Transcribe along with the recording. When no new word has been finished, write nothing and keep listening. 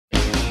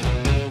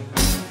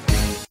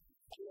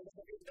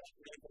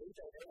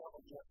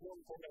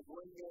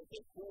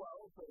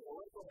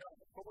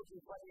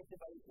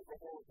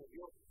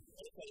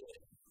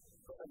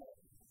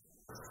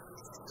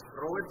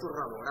Roberto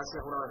Ramos,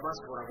 gracias una vez más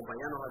por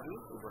acompañarnos aquí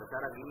y por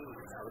estar aquí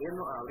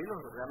abrirnos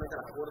realmente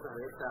las puertas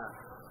de esta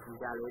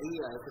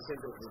galería, de este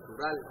centro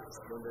cultural,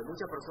 donde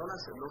muchas personas,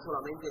 no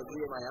solamente aquí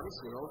de Miami,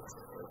 sino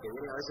que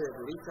vienen a veces de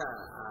turistas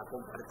a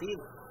compartir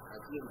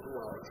aquí en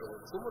Cuba.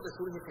 ¿Cómo te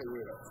surge esta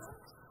idea?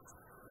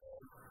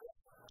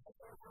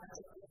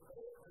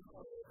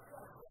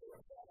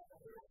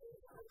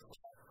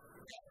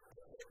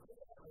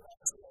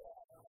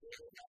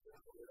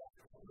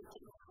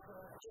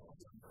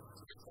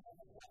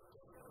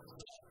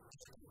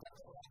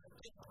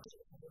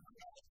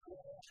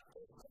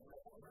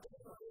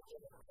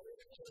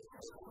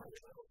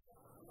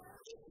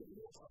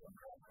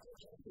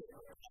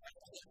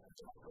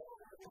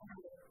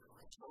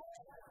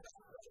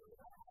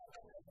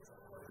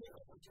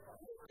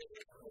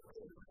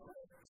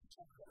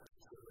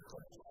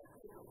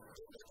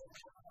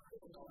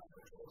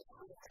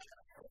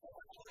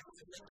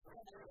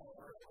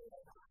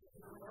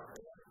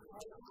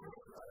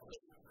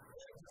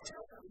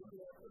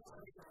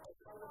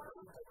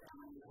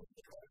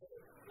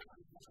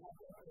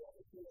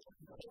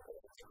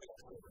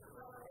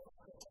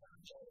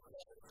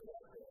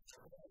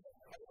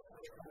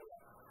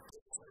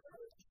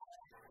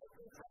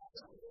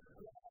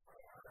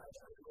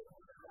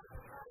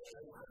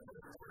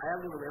 Hay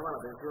algo que me llama la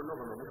atención, ¿no?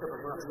 Cuando muchas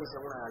personas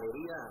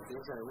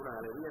piensan en una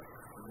galería,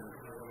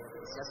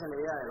 se hacen la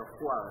idea de los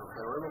cuadros,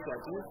 pero vemos que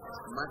aquí,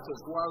 más que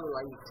cuadros,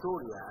 hay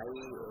historia, hay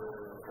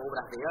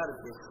obras de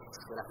arte,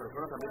 que las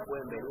personas también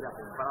pueden venir a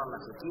comprarlas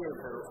si quieren,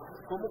 pero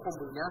 ¿cómo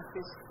combinaste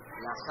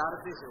las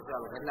artes, o sea,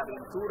 lo que es la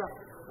pintura,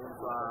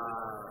 junto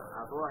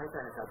a todas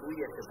estas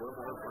estatuillas que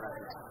podemos ver por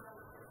aquí?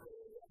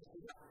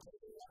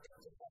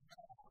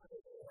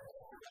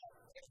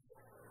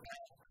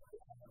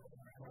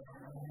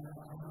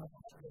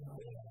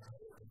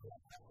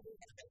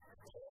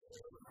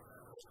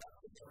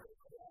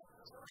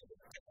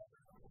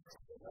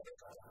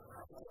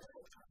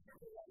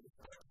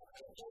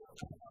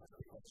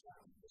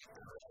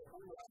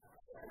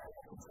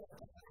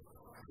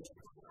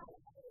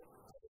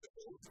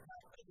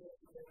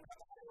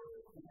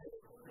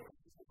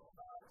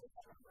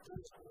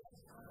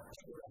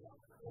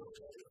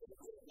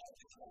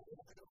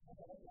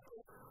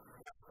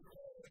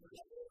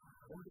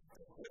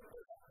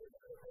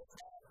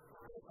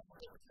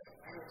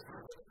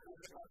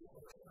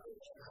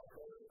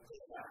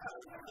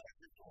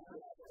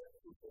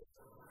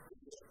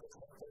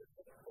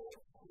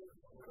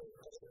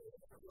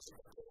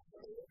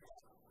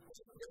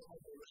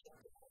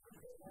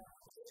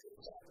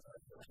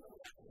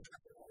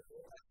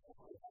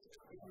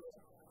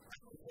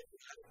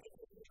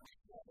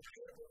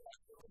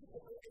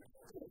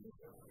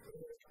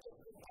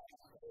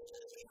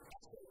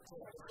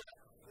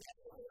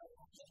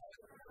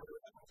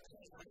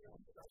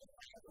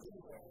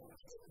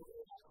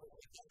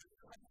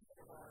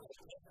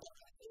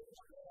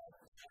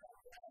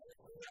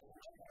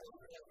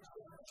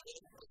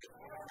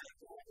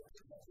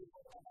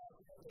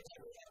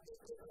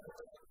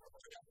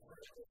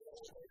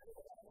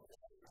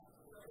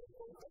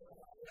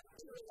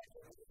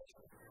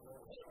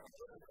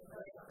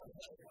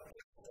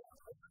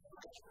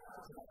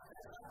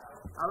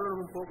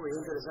 Háblanos un poco, y es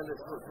interesante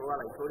toda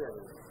la historia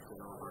que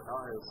nos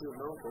acabas de decir,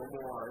 ¿no?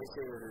 Cómo a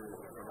veces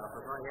cuando las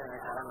personas llegan a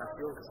esta gran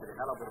nación, que se les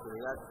da la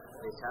oportunidad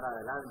de echar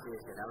adelante,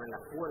 se le abren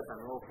las puertas,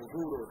 nuevo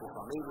futuro, tu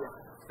familia,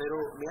 pero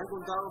me han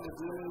contado que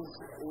tienes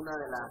una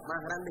de las más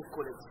grandes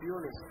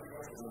colecciones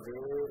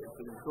de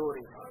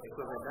pintores, esto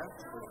es verdad,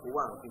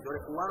 cubanos,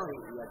 pintores cubanos,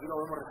 y aquí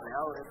lo vemos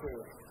reflejado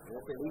en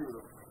este libro.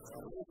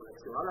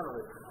 Háblanos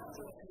de esto.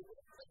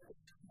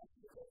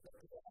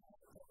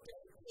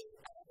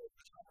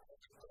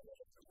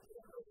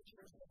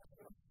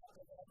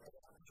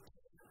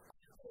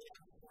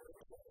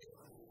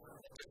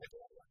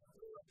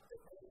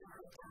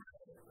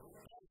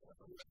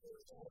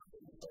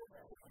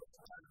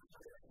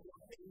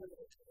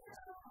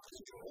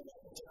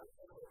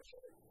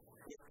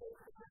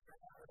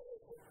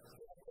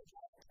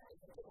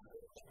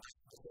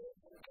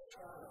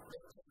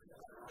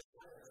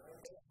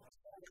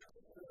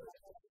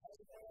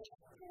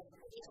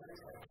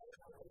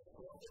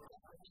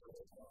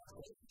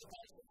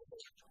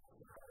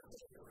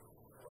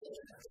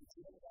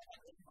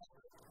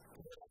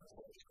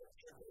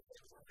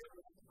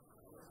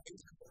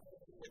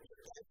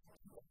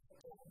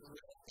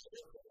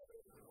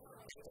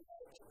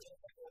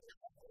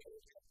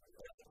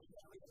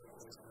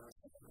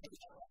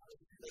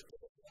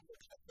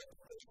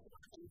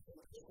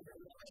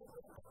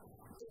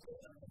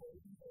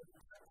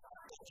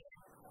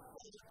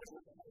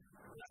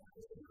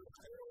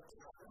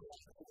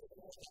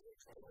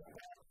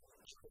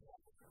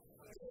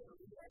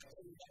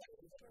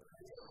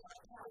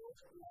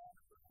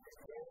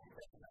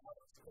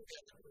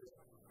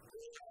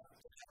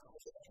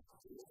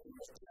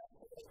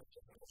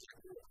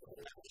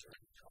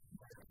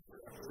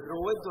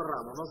 Roberto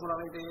Ramos no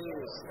solamente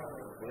es,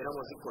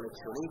 pudiéramos decir,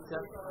 coleccionista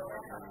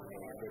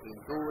de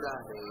pinturas,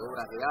 de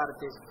obras de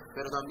artes,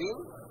 pero también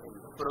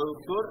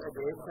productor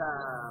de esta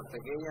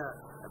pequeña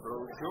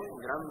producción,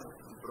 gran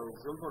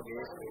producción porque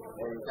es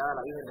dedicada a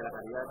la Virgen de la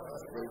Caridad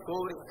del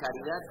Cobre,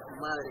 Caridad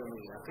Madre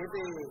Mía. ¿Qué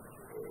te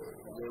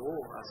llevó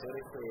a hacer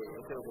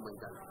este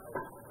documental?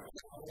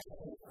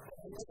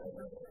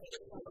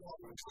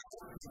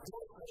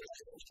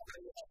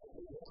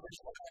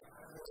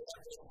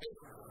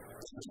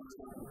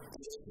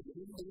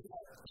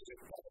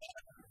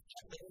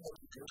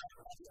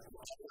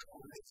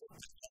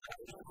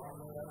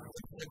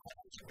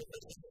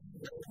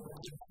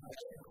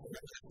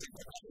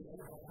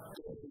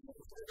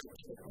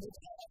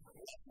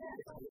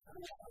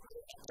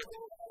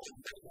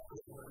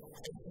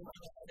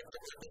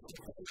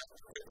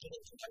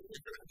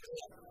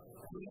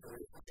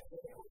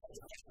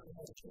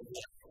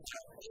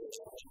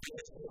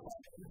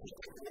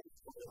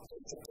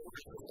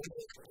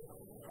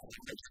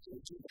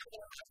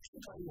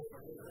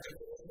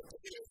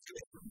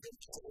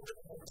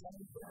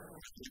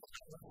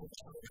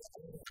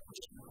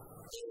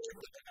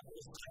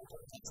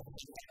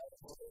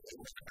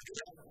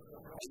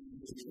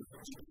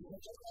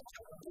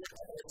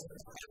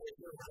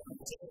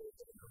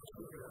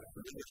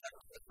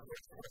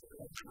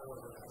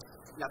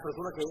 Las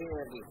personas que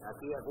vienen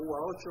aquí a Cuba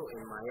 8,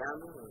 en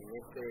Miami, en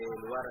este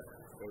lugar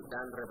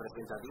tan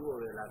representativo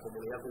de la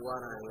comunidad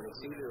cubana en el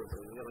exilio,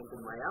 específicamente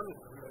en Miami,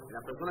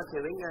 las personas que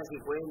vengan aquí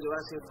pueden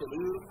llevarse este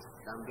libro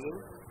también,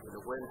 lo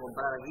pueden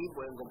comprar aquí,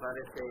 pueden comprar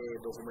este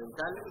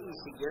documental y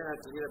si quieren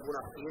adquirir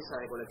alguna pieza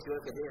de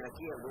colecciones que tienen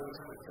aquí, algún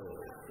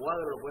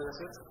cuadro, lo pueden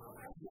hacer.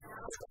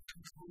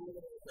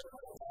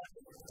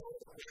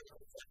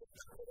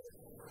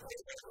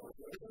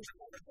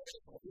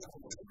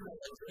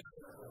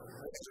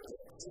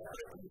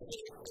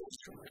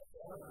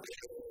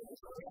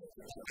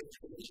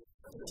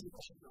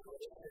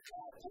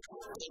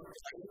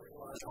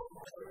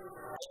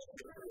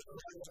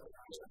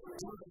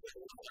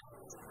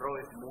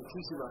 Robert,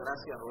 muchísimas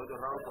gracias, Roberto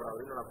Ramos, por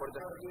abrirnos las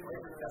puertas.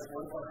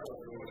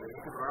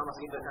 Este programa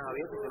siempre están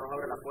abiertos, que nos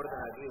abre las puertas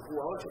aquí en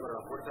Cuba 8, pero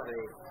las puertas de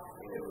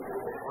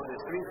On the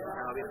Street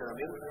están abiertas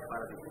también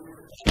para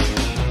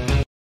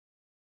ti.